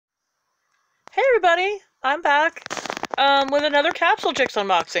everybody, I'm back with another Capsule Chix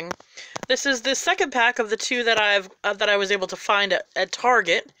unboxing. This is the second pack of the two that I was able to find at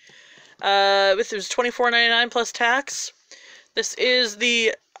Target. This was $24.99 plus tax. This is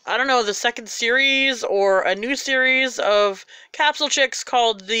the second series or a new series of Capsule Chix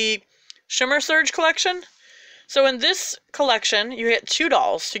called the Shimmer Surge collection. So in this collection, you get two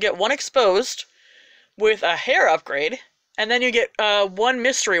dolls. You get one exposed with a hair upgrade, and then you get one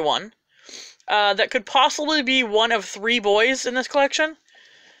mystery one. That could possibly be one of three boys in this collection.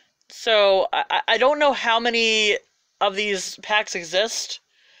 So, I don't know how many of these packs exist.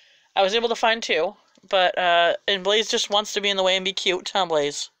 I was able to find two, but, and Blaze just wants to be in the way and be cute, huh,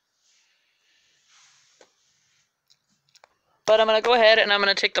 Blaze? But I'm gonna go ahead and I'm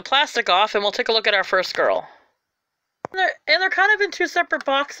gonna take the plastic off, and we'll take a look at our first girl. And they're kind of in two separate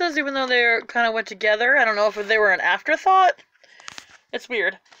boxes, even though they're kind of went together. I don't know if they were an afterthought. It's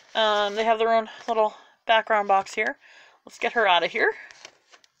weird. They have their own little background box here. Let's get her out of here.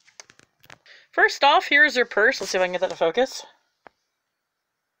 First off, here's her purse. Let's see if I can get that to focus.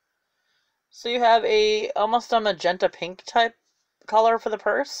 So you have almost a magenta pink type color for the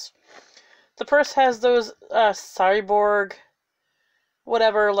purse. The purse has those cyborg,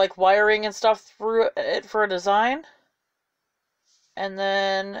 whatever, like wiring and stuff through it for a design. And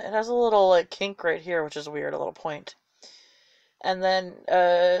then it has a little like kink right here, which is weird, a little point. And then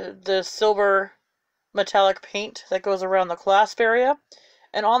the silver metallic paint that goes around the clasp area.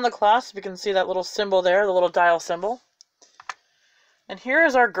 And on the clasp, you can see that little symbol there, the little dial symbol. And here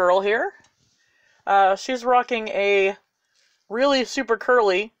is our girl here. She's rocking a really super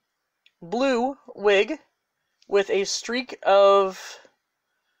curly blue wig with a streak of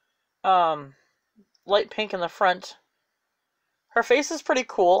light pink in the front. Her face is pretty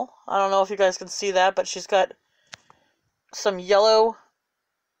cool. I don't know if you guys can see that, but she's got some yellow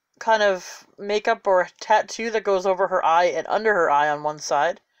kind of makeup or tattoo that goes over her eye and under her eye on one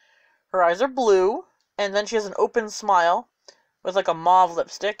side. Her eyes are blue, and then she has an open smile with like a mauve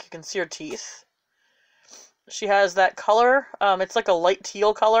lipstick. You can see her teeth. She has that color, it's like a light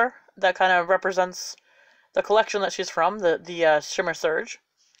teal color that kind of represents the collection that she's from, the Shimmer Surge.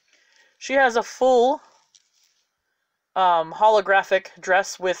 She has a full holographic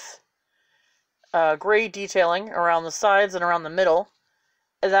dress with gray detailing around the sides and around the middle.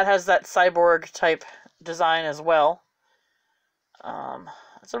 And that has that cyborg type design as well.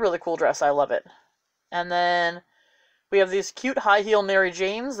 It's a really cool dress. I love it. And then we have these cute high heel Mary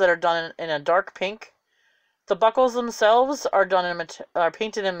Janes that are done in a dark pink. The buckles themselves are are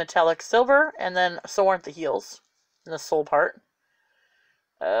painted in metallic silver, and then so aren't the heels in the sole part.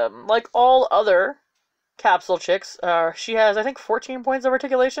 Like all other Capsule Chix, she has, I think, 14 points of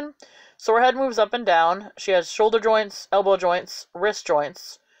articulation. So her head moves up and down. She has shoulder joints, elbow joints, wrist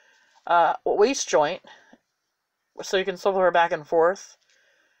joints, waist joint, so you can swivel her back and forth,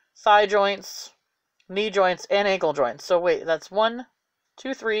 thigh joints, knee joints, and ankle joints. So wait, that's 1,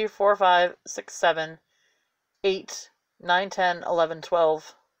 2, 3, 4, 5, 6, 7, 8, 9, 10, 11,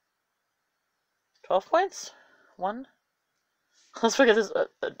 12. 12 points? 1? Let's forget this.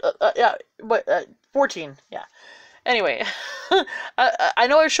 Yeah, 14. Yeah. Anyway, I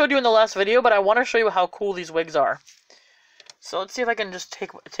know I showed you in the last video, but I want to show you how cool these wigs are. So let's see if I can just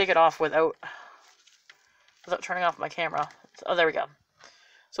take it off without turning off my camera. Oh, there we go.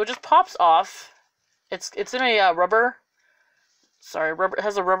 So it just pops off. It's in a rubber. Sorry, rubber. It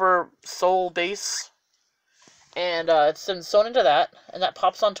has a rubber sole base, and it's then sewn into that, and that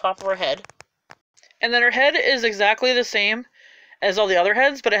pops on top of her head. And then her head is exactly the same as all the other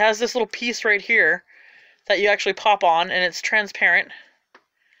heads, but it has this little piece right here that you actually pop on, and it's transparent.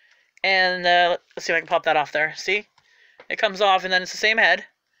 And let's see if I can pop that off there. See? It comes off, and then it's the same head,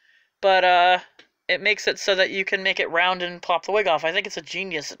 but it makes it so that you can make it round and pop the wig off. I think it's a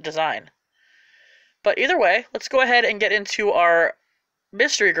genius design. But either way, let's go ahead and get into our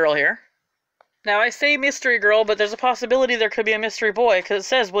mystery girl here. Now, I say mystery girl, but there's a possibility there could be a mystery boy, because it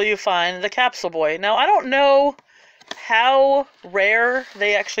says, will you find the Capsule Boy? Now, I don't know how rare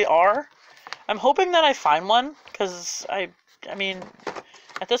they actually are. I'm hoping that I find one, because I mean,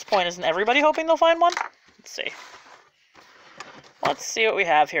 at this point, isn't everybody hoping they'll find one? Let's see. Let's see what we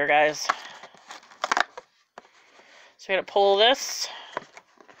have here, guys. So we're going to pull this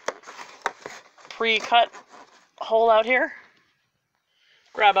pre-cut hole out here.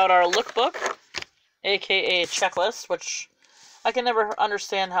 Grab out our lookbook, aka checklist, which I can never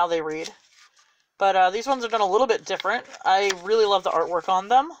understand how they read. But these ones are done a little bit different. I really love the artwork on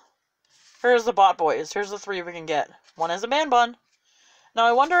them. Here's the B.O.T.s. Here's the three we can get. One has a man bun. Now,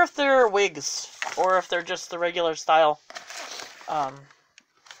 I wonder if they're wigs, or if they're just the regular style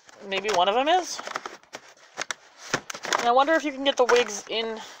maybe one of them is. And I wonder if you can get the wigs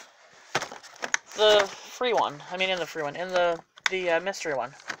in the free one. I mean, in the free one. In the mystery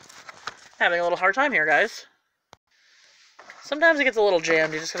one. Having a little hard time here, guys. Sometimes it gets a little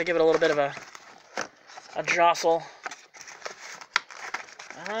jammed. You just gotta give it a little bit of a jostle.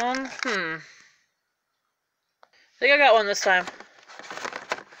 I think I got one this time.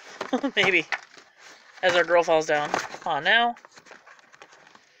 Maybe. As our girl falls down. Come on now.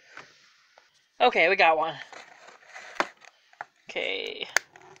 Okay, we got one. Okay.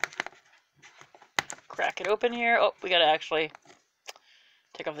 Crack it open here. Oh, we gotta actually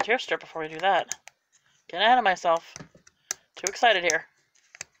take off the tear strip before we do that. Getting ahead of myself. Too excited here.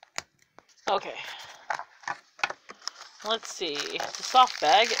 Okay. Let's see. It's a soft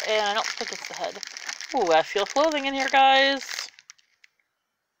bag, and I don't think it's the head. Ooh, I feel clothing in here, guys.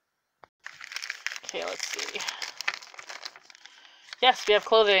 Okay, let's see. Yes, we have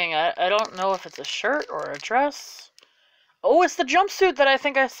clothing. I don't know if it's a shirt or a dress. Oh, it's the jumpsuit that I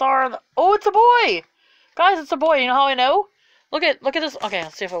think I saw. Oh, it's a boy! Guys, it's a boy. You know how I know? Look at this. Okay,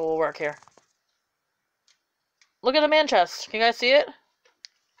 let's see if it will work here. Look at the man chest. Can you guys see it?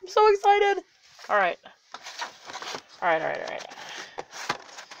 I'm so excited. Alright. Alright.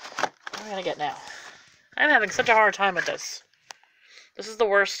 What am I gonna get now? I'm having such a hard time with this. This is the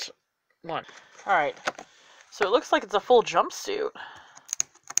worst one. Alright. So it looks like it's a full jumpsuit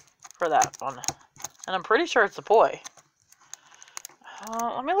for that one. And I'm pretty sure it's a boy.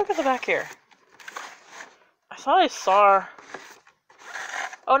 Let me look at the back here. I thought I saw...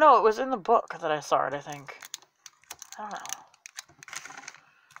 Oh no, it was in the book that I saw it, I think. I don't know.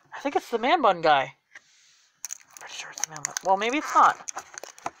 I think it's the man bun guy. Pretty sure it's the man bun. Well, maybe it's not.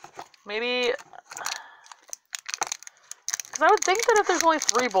 Maybe... Because I would think that if there's only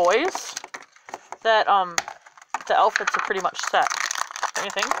 3 boys, that, the outfits are pretty much set. Don't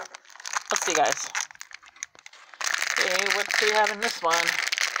you think? Let's see, guys. Okay, what do we have in this one?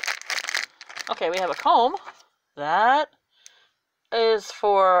 Okay, we have a comb. That is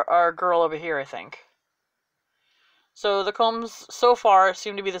for our girl over here, I think. So the combs so far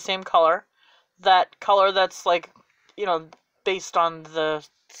seem to be the same color. That color that's like, you know, based on the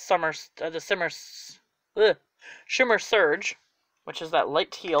Shimmer Surge, which is that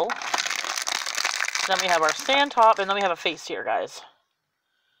light teal. Then we have our sand top, and then we have a face here, guys.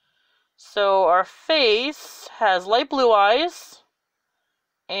 So our face has light blue eyes,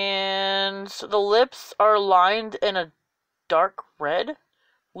 and the lips are lined in a dark red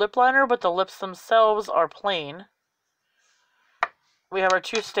lip liner, but the lips themselves are plain. We have our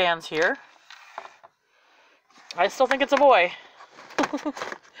 2 stands here. I still think it's a boy.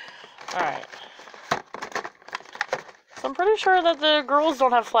 Alright. So I'm pretty sure that the girls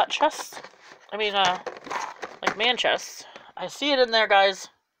don't have flat chests. I mean, like man chests. I see it in there, guys.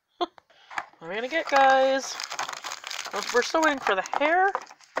 What are we gonna get, guys? We're still waiting for the hair.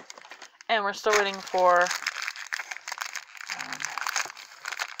 And we're still waiting for...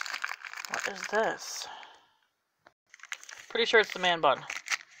 what is this? Pretty sure it's the man bun.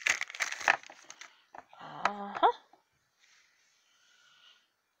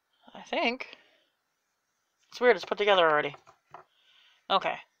 I think. It's weird, it's put together already.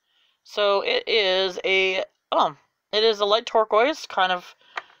 Okay. So it is a light turquoise, kind of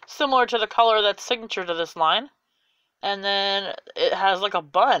similar to the color that's signature to this line. And then it has like a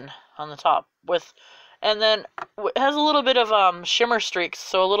bun on the top and then it has a little bit of shimmer streaks,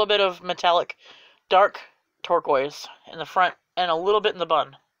 so a little bit of metallic dark turquoise in the front and a little bit in the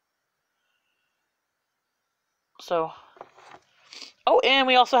bun. So, oh, and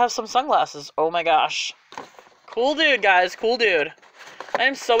we also have some sunglasses. Oh my gosh. Cool dude, guys, cool dude. I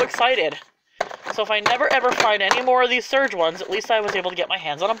am so excited. So if I never ever find any more of these Surge ones, at least I was able to get my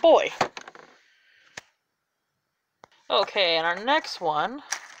hands on a boy. Okay, and our next one,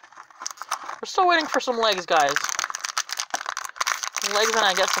 we're still waiting for some legs, guys. Some legs, and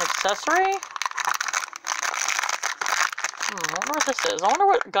I get some accessory. I wonder what this is. I wonder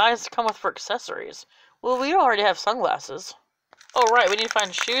what guys come with for accessories. Well, we already have sunglasses. Oh, right, we need to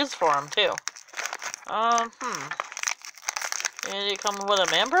find shoes for them, too. Did he come with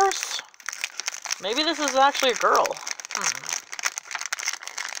a man purse? Maybe this is actually a girl.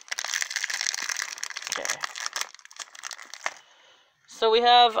 Okay. So we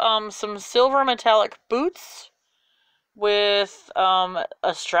have some silver metallic boots with a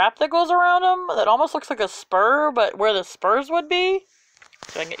strap that goes around them that almost looks like a spur, but where the spurs would be.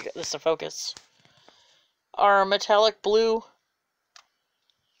 So I can get this to focus. Our metallic blue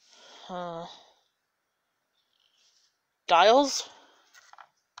dials.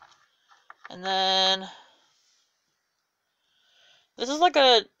 And then this is like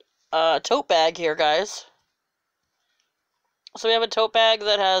a tote bag here, guys. So we have a tote bag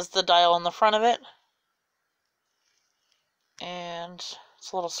that has the dial on the front of it. And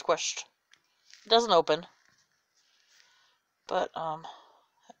it's a little squished. It doesn't open. But,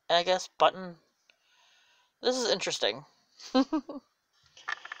 I guess button. This is interesting.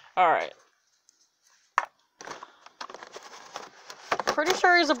 Alright. Pretty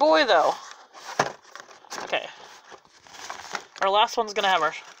sure he's a boy, though. Okay. Our last one's gonna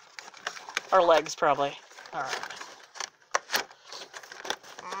have our legs, probably. Alright.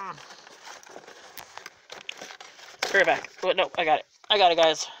 Be right back. Oh, no, I got it. I got it,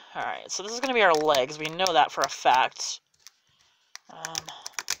 guys. Alright, so this is gonna be our legs. We know that for a fact.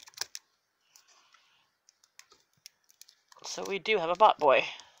 So we do have a bot boy.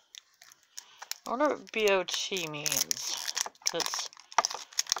 I wonder what B.O.T. means. It's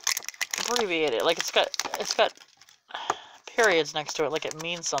abbreviated. Like it's got periods next to it, like it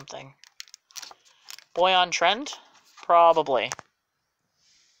means something. Boy on trend? Probably.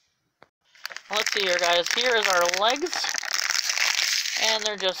 Let's see here, guys. Here is our legs. And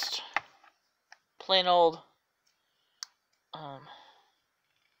they're just plain old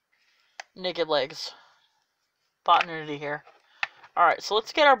naked legs. Bot nudity here. Alright, so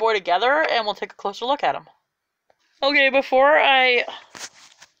let's get our boy together and we'll take a closer look at him. Okay, before I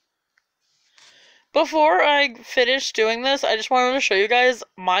finish doing this, I just wanted to show you guys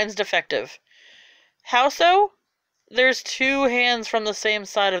mine's defective. How so? There's two hands from the same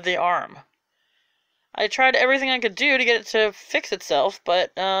side of the arm. I tried everything I could do to get it to fix itself,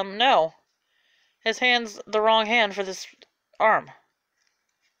 but, no. His hand's the wrong hand for this arm.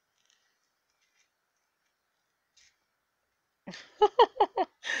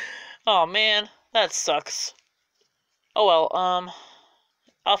 Oh, man. That sucks. Oh, well,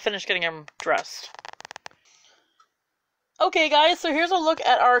 I'll finish getting him dressed. Okay, guys, so here's a look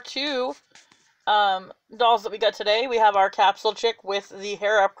at our two, dolls that we got today. We have our Capsule chick with the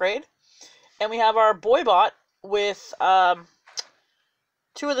hair upgrade. And we have our boy bot with,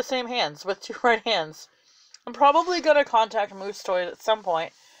 two of the same hands, with two right hands. I'm probably going to contact Moose Toys at some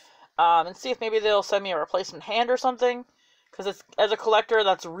point, and see if maybe they'll send me a replacement hand or something. Because as a collector,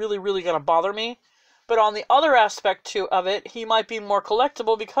 that's really, really going to bother me. But on the other aspect of it, he might be more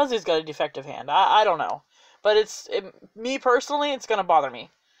collectible because he's got a defective hand. I don't know. But me personally, it's going to bother me.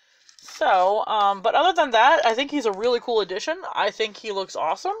 So, but other than that, I think he's a really cool addition. I think he looks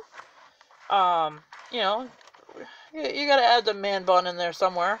awesome. You know, you got to add the man bun in there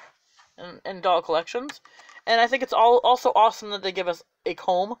somewhere in doll collections. And I think it's also awesome that they give us a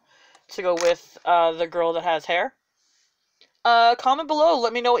comb to go with the girl that has hair. Comment below.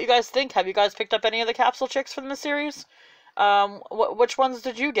 Let me know what you guys think. Have you guys picked up any of the Capsule chicks from the series? Which ones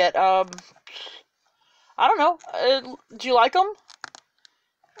did you get? I don't know. Do you like them?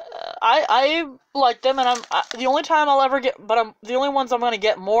 I like them, and the only time I'll ever get, the only ones I'm gonna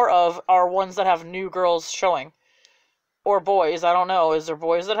get more of are ones that have new girls showing, or boys. I don't know. Is there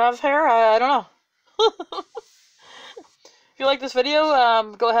boys that have hair? I don't know. If you like this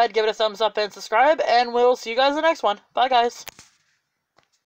video, go ahead, give it a thumbs up and subscribe, and we'll see you guys in the next one. Bye, guys.